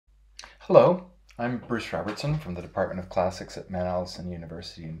Hello, I'm Bruce Robertson from the Department of Classics at Mount Allison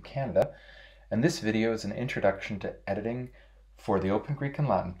University in Canada, and this video is an introduction to editing for the Open Greek and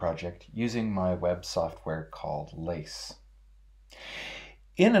Latin project using my web software called LACE.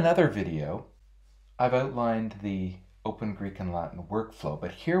 In another video, I've outlined the Open Greek and Latin workflow,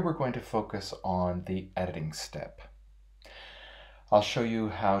 but here we're going to focus on the editing step. I'll show you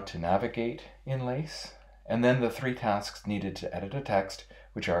how to navigate in LACE, and then the three tasks needed to edit a text,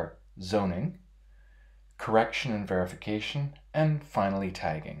 which are zoning, correction and verification, and finally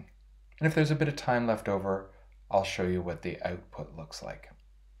tagging. And if there's a bit of time left over, I'll show you what the output looks like.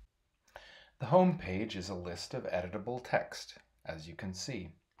 The home page is a list of editable text, as you can see.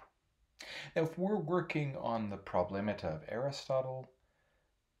 Now, if we're working on the Problemata of Aristotle,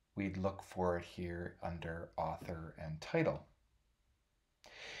 we'd look for it here under author and title.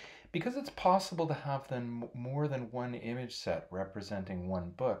 Because it's possible to have more than one image set representing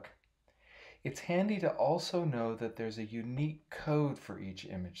one book, it's handy to also know that there's a unique code for each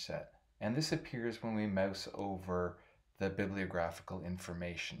image set, and this appears when we mouse over the bibliographical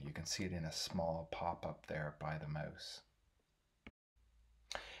information. You can see it in a small pop-up there by the mouse.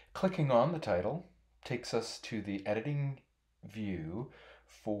 Clicking on the title takes us to the editing view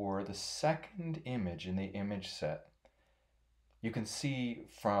for the second image in the image set. You can see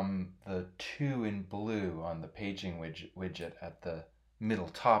from the 2 in blue on the paging widget at the middle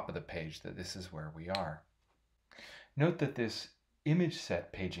top of the page that this is where we are. Note that this image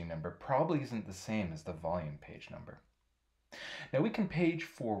set paging number probably isn't the same as the volume page number. Now we can page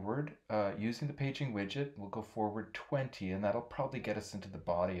forward using the paging widget. We'll go forward 20, and that'll probably get us into the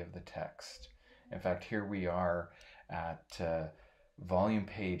body of the text. In fact, here we are at volume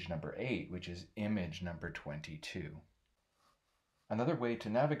page number 8, which is image number 22. Another way to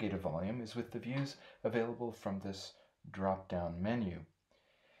navigate a volume is with the views available from this drop-down menu.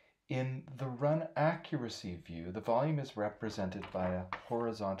 In the Run Accuracy view, the volume is represented by a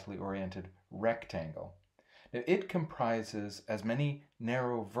horizontally oriented rectangle. Now, it comprises as many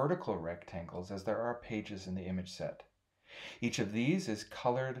narrow vertical rectangles as there are pages in the image set. Each of these is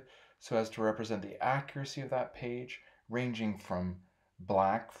colored so as to represent the accuracy of that page, ranging from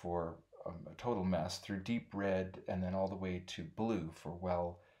black for a total mess through deep red and then all the way to blue for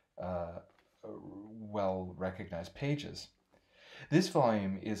well recognized pages. This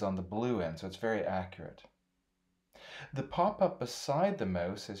volume is on the blue end, so it's very accurate. The pop-up beside the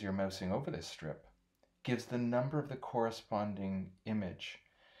mouse as you're mousing over this strip gives the number of the corresponding image,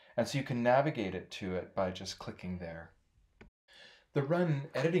 and so you can navigate it to it by just clicking there. The Run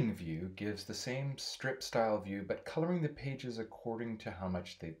Editing view gives the same strip style view, but coloring the pages according to how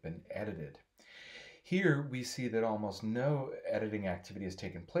much they've been edited. Here we see that almost no editing activity has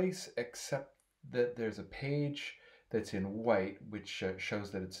taken place, except that there's a page that's in white, which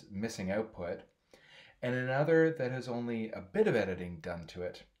shows that it's missing output, and another that has only a bit of editing done to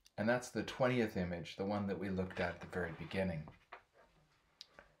it, and that's the 20th image, the one that we looked at the very beginning.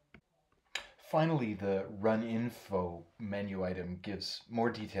 Finally, the Run Info menu item gives more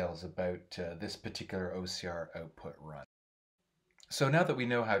details about this particular OCR output run. So now that we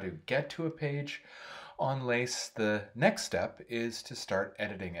know how to get to a page on LACE, the next step is to start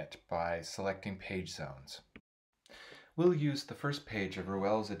editing it by selecting page zones. We'll use the first page of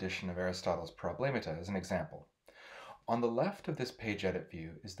Ruel's edition of Aristotle's Problemata as an example. On the left of this page edit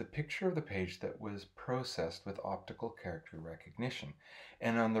view is the picture of the page that was processed with optical character recognition,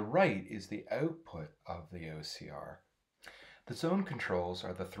 and on the right is the output of the OCR. The zone controls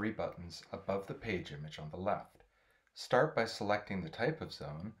are the 3 buttons above the page image on the left. Start by selecting the type of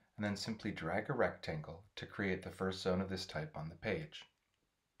zone, and then simply drag a rectangle to create the first zone of this type on the page.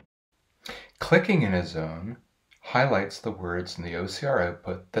 Clicking in a zone highlights the words in the OCR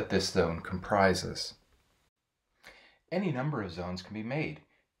output that this zone comprises. Any number of zones can be made,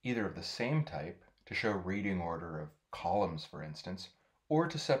 either of the same type, to show reading order of columns for instance, or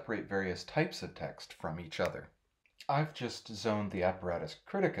to separate various types of text from each other. I've just zoned the apparatus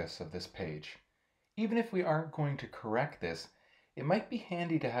criticus of this page. Even if we aren't going to correct this, it might be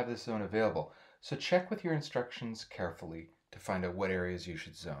handy to have this zone available, so check with your instructions carefully to find out what areas you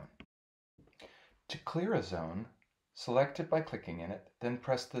should zone. To clear a zone, select it by clicking in it, then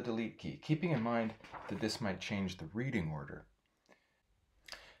press the delete key, keeping in mind that this might change the reading order.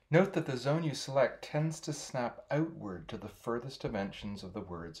 Note that the zone you select tends to snap outward to the furthest dimensions of the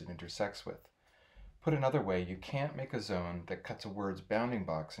words it intersects with. Put another way, you can't make a zone that cuts a word's bounding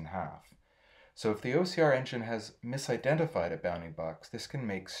box in half. So if the OCR engine has misidentified a bounding box, this can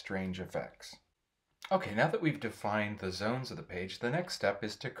make strange effects. Okay, now that we've defined the zones of the page, the next step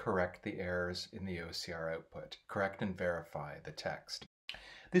is to correct the errors in the OCR output, correct and verify the text.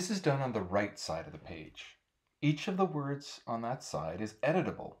 This is done on the right side of the page. Each of the words on that side is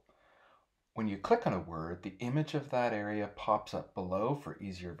editable. When you click on a word, the image of that area pops up below for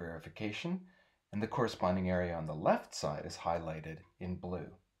easier verification, and the corresponding area on the left side is highlighted in blue.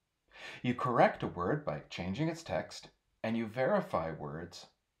 You correct a word by changing its text, and you verify words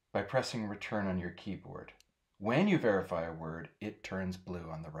by pressing return on your keyboard. When you verify a word, it turns blue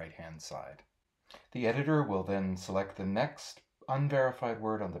on the right-hand side. The editor will then select the next unverified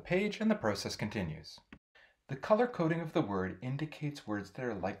word on the page, and the process continues. The color coding of the word indicates words that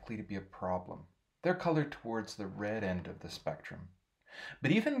are likely to be a problem. They're colored towards the red end of the spectrum.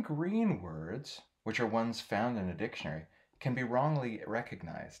 But even green words, which are ones found in a dictionary, can be wrongly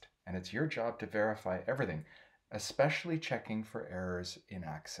recognized, and it's your job to verify everything, especially checking for errors in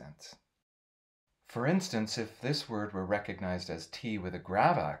accents. For instance, if this word were recognized as T with a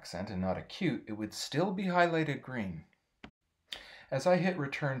grave accent and not acute, it would still be highlighted green. As I hit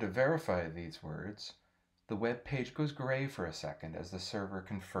return to verify these words, the web page goes gray for a second as the server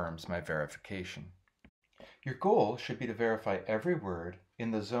confirms my verification. Your goal should be to verify every word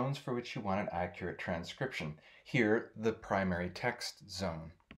in the zones for which you want an accurate transcription. Here, the primary text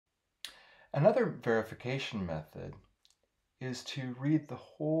zone. Another verification method is to read the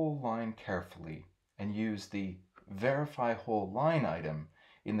whole line carefully and use the Verify Whole Line item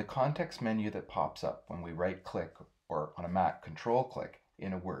in the context menu that pops up when we right-click or on a Mac control-click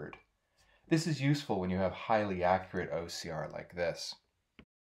in a word. This is useful when you have highly accurate OCR like this.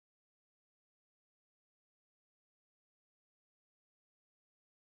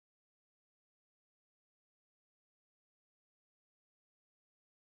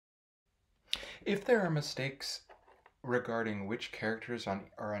 If there are mistakes regarding which characters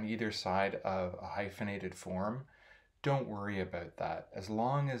are on either side of a hyphenated form, don't worry about that. As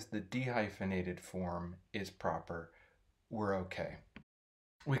long as the dehyphenated form is proper, we're okay.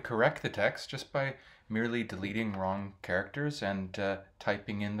 We correct the text just by merely deleting wrong characters and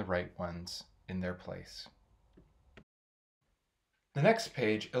typing in the right ones in their place. The next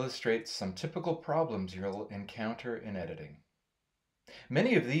page illustrates some typical problems you'll encounter in editing.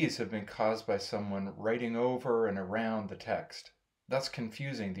 Many of these have been caused by someone writing over and around the text, thus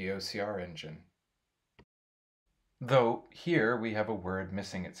confusing the OCR engine. Though here we have a word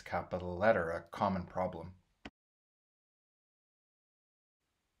missing its capital letter, a common problem.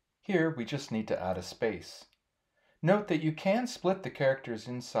 Here we just need to add a space. Note that you can split the characters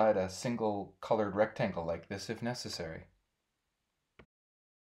inside a single colored rectangle like this if necessary.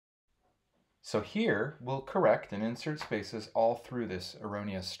 So here we'll correct and insert spaces all through this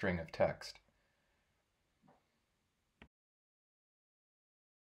erroneous string of text.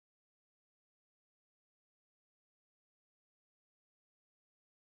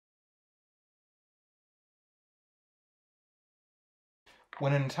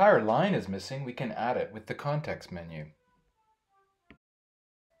 When an entire line is missing, we can add it with the context menu.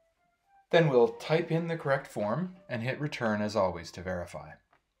 Then we'll type in the correct form and hit return as always to verify.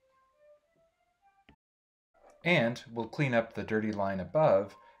 And we'll clean up the dirty line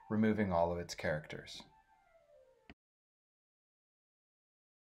above, removing all of its characters.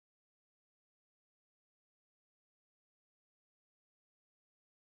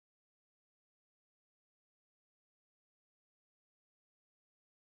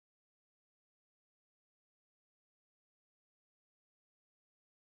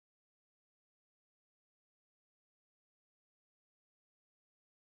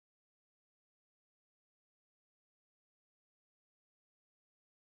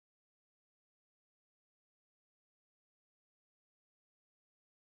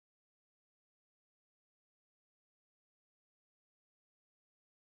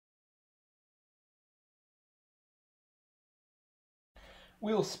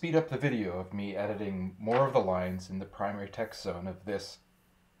 We'll speed up the video of me editing more of the lines in the primary text zone of this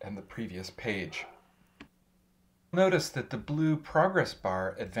and the previous page. Notice that the blue progress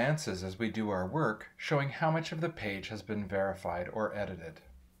bar advances as we do our work, showing how much of the page has been verified or edited.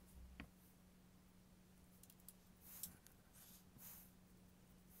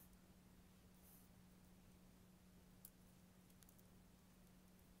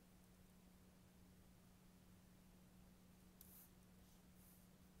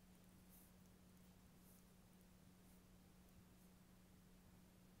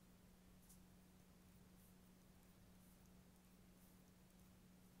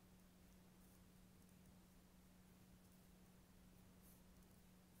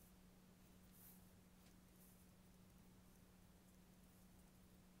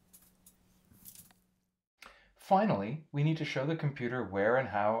 Finally, we need to show the computer where and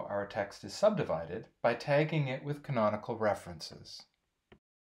how our text is subdivided by tagging it with canonical references.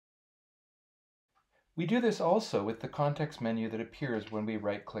 We do this also with the context menu that appears when we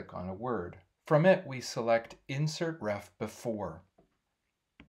right-click on a word. From it, we select Insert Ref Before.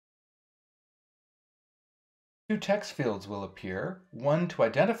 Two text fields will appear, one to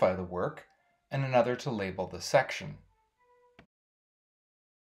identify the work and another to label the section.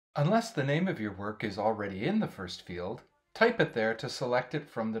 Unless the name of your work is already in the first field, type it there to select it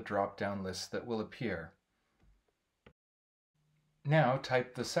from the drop-down list that will appear. Now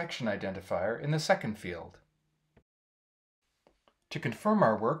type the section identifier in the second field. To confirm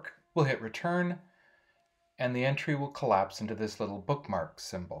our work, we'll hit Return, and the entry will collapse into this little bookmark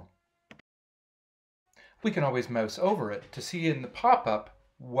symbol. We can always mouse over it to see in the pop-up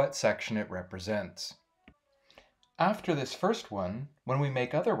what section it represents. After this first one, when we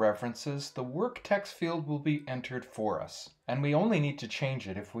make other references, the work text field will be entered for us, and we only need to change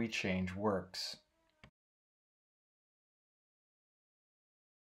it if we change works.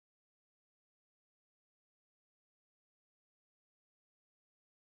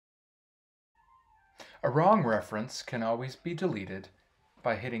 A wrong reference can always be deleted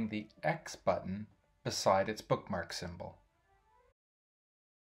by hitting the X button beside its bookmark symbol.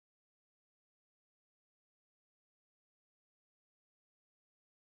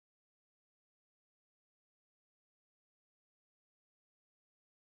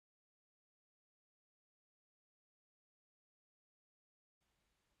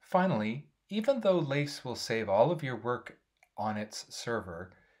 Finally, even though LACE will save all of your work on its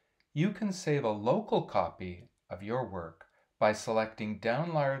server, you can save a local copy of your work by selecting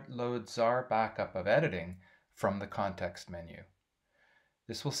Download ZAR Backup of Editing from the context menu.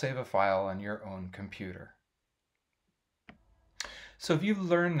 This will save a file on your own computer. So you've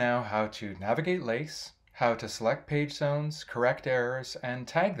learned now how to navigate LACE, how to select page zones, correct errors, and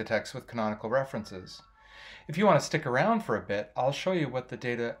tag the text with canonical references. If you want to stick around for a bit, I'll show you what the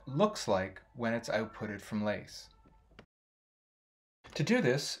data looks like when it's outputted from LACE. To do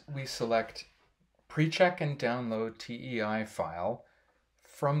this, we select Pre-check and download TEI file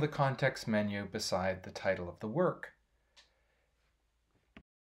from the context menu beside the title of the work.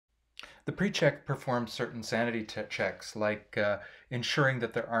 The pre-check performs certain sanity checks, like ensuring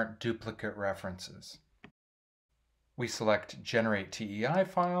that there aren't duplicate references. We select Generate TEI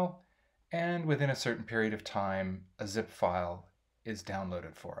file, and within a certain period of time, a zip file is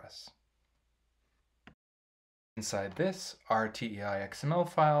downloaded for us. Inside this are TEI XML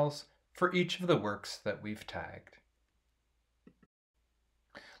files for each of the works that we've tagged.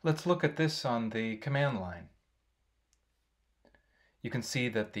 Let's look at this on the command line. You can see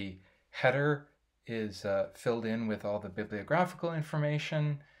that the header is filled in with all the bibliographical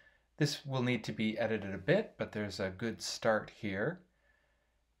information. This will need to be edited a bit, but there's a good start here.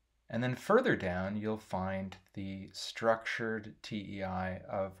 And then further down, you'll find the structured TEI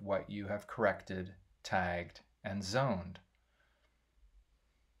of what you have corrected, tagged, and zoned.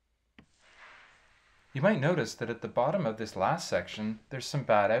 You might notice that at the bottom of this last section, there's some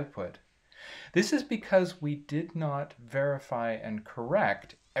bad output. This is because we did not verify and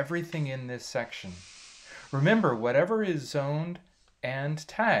correct everything in this section. Remember, whatever is zoned and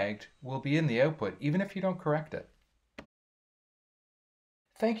tagged will be in the output, even if you don't correct it.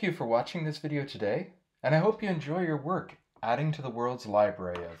 Thank you for watching this video today, and I hope you enjoy your work adding to the world's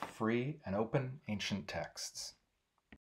library of free and open ancient texts.